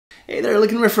Hey there,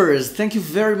 LickNRiffers! Thank you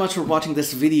very much for watching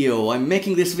this video. I'm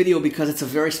making this video because it's a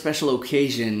very special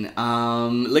occasion.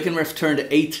 LickNRiff turned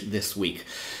 8 this week.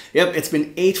 Yep, it's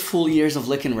been 8 full years of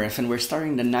LickNRiff and we're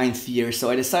starting the 9th year, so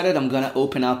I decided I'm gonna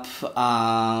open up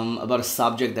about a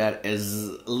subject that is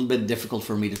a little bit difficult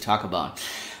for me to talk about.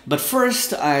 But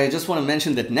first, I just want to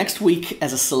mention that next week,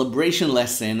 as a celebration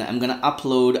lesson, I'm gonna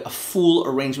upload a full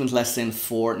arrangement lesson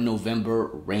for November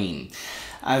Rain.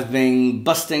 I've been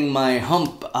busting my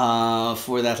hump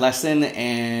for that lesson,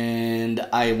 and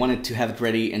I wanted to have it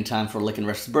ready in time for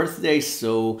LickNRiff's birthday,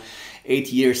 so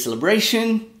 8-year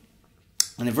celebration,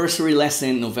 anniversary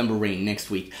lesson, November Rain next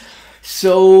week.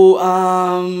 So,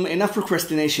 enough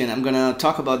procrastination. I'm gonna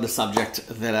talk about the subject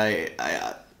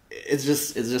that it's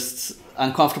just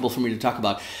uncomfortable for me to talk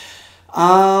about.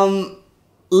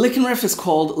 LickNRiff is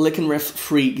called LickNRiff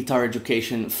Free Guitar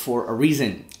Education for a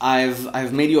reason.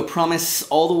 I've made you a promise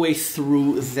all the way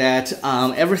through that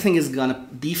everything is gonna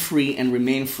be free and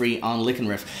remain free on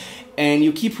LickNRiff. And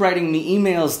you keep writing me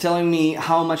emails telling me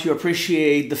how much you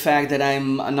appreciate the fact that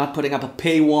I'm not putting up a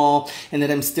paywall and that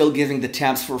I'm still giving the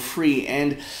tabs for free.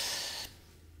 And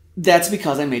that's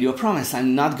because I made you a promise.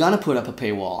 I'm not gonna put up a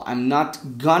paywall. I'm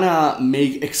not gonna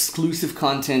make exclusive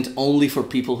content only for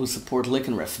people who support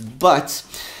LickNRiff. But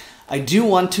I do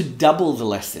want to double the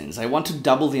lessons. I want to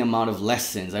double the amount of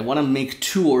lessons. I want to make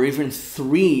 2 or even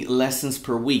 3 lessons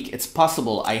per week. It's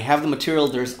possible. I have the material.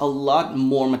 There's a lot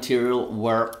more material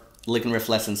where LickNRiff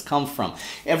lessons come from.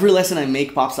 Every lesson I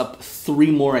make pops up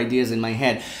 3 more ideas in my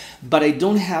head. But I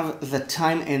don't have the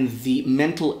time and the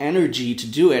mental energy to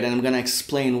do it, and I'm going to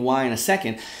explain why in a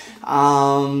second.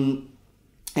 And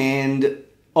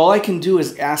all I can do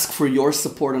is ask for your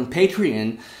support on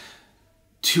Patreon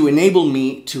to enable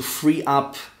me to free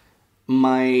up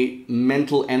my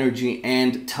mental energy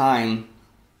and time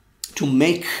to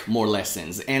make more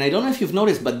lessons. And I don't know if you've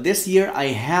noticed, but this year I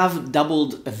have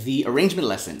doubled the arrangement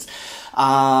lessons.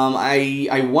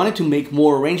 I wanted to make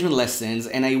more arrangement lessons,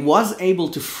 and I was able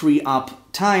to free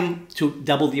up time to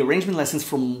double the arrangement lessons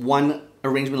from 1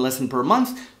 arrangement lesson per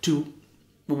month to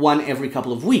 1 every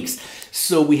couple of weeks.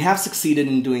 So we have succeeded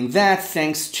in doing that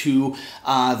thanks to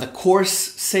the course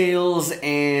sales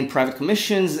and private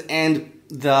commissions and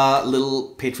the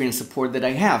little Patreon support that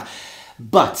I have.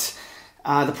 But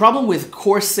the problem with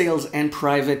course sales and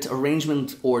private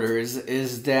arrangement orders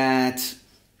is that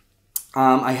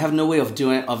I have no way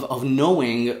of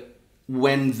knowing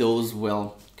when those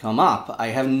will come up. I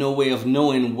have no way of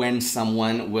knowing when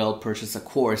someone will purchase a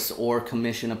course or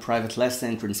commission a private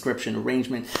lesson, transcription,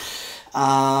 arrangement.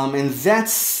 And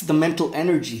that's the mental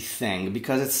energy thing,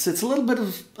 because it's a little bit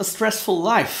of a stressful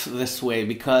life this way,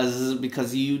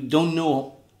 because you don't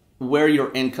know where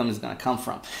your income is going to come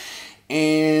from.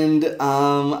 And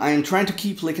I'm trying to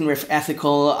keep LickNRiff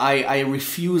ethical. I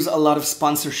refuse a lot of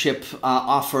sponsorship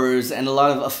offers and a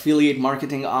lot of affiliate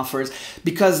marketing offers,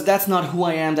 because that's not who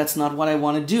I am, that's not what I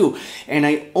want to do. And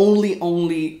I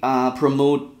only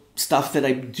promote stuff that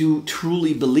I do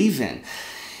truly believe in.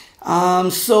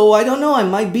 So I don't know, I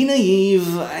might be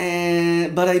naive,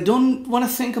 but I don't want to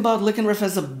think about LickNRiff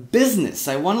as a business.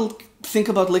 I want to think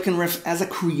about LickNRiff as a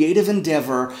creative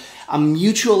endeavor, a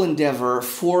mutual endeavor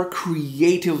for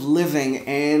creative living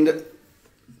and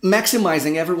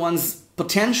maximizing everyone's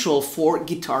potential for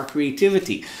guitar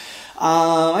creativity.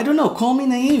 I don't know, call me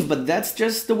naive, but that's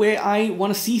just the way I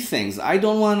want to see things. I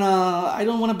don't want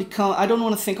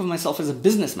to think of myself as a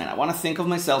businessman. I want to think of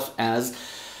myself as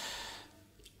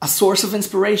a source of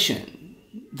inspiration.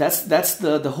 That's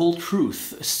the whole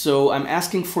truth. So I'm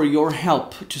asking for your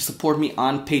help to support me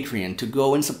on Patreon, to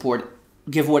go and support,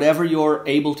 give whatever you're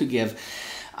able to give.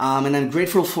 And I'm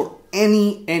grateful for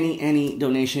any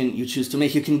donation you choose to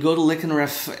make. You can go to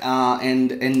LickNRiff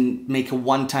and make a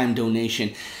one-time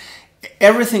donation.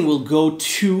 Everything will go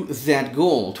to that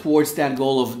goal, towards that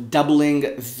goal of doubling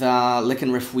the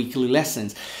LickNRiff weekly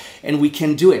lessons. And we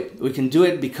can do it. We can do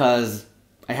it because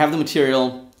I have the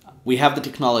material, we have the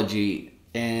technology,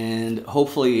 and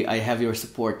hopefully I have your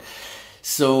support.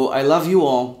 So I love you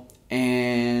all,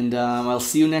 and I'll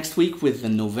see you next week with the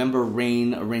November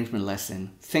Rain arrangement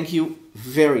lesson. Thank you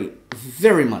very,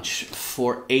 very much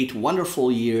for 8 wonderful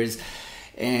years,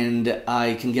 and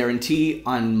I can guarantee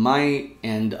on my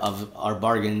end of our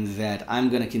bargain that I'm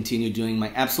going to continue doing my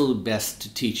absolute best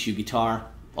to teach you guitar,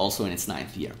 also in its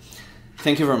 9th year.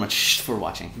 Thank you very much for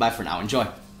watching. Bye for now. Enjoy.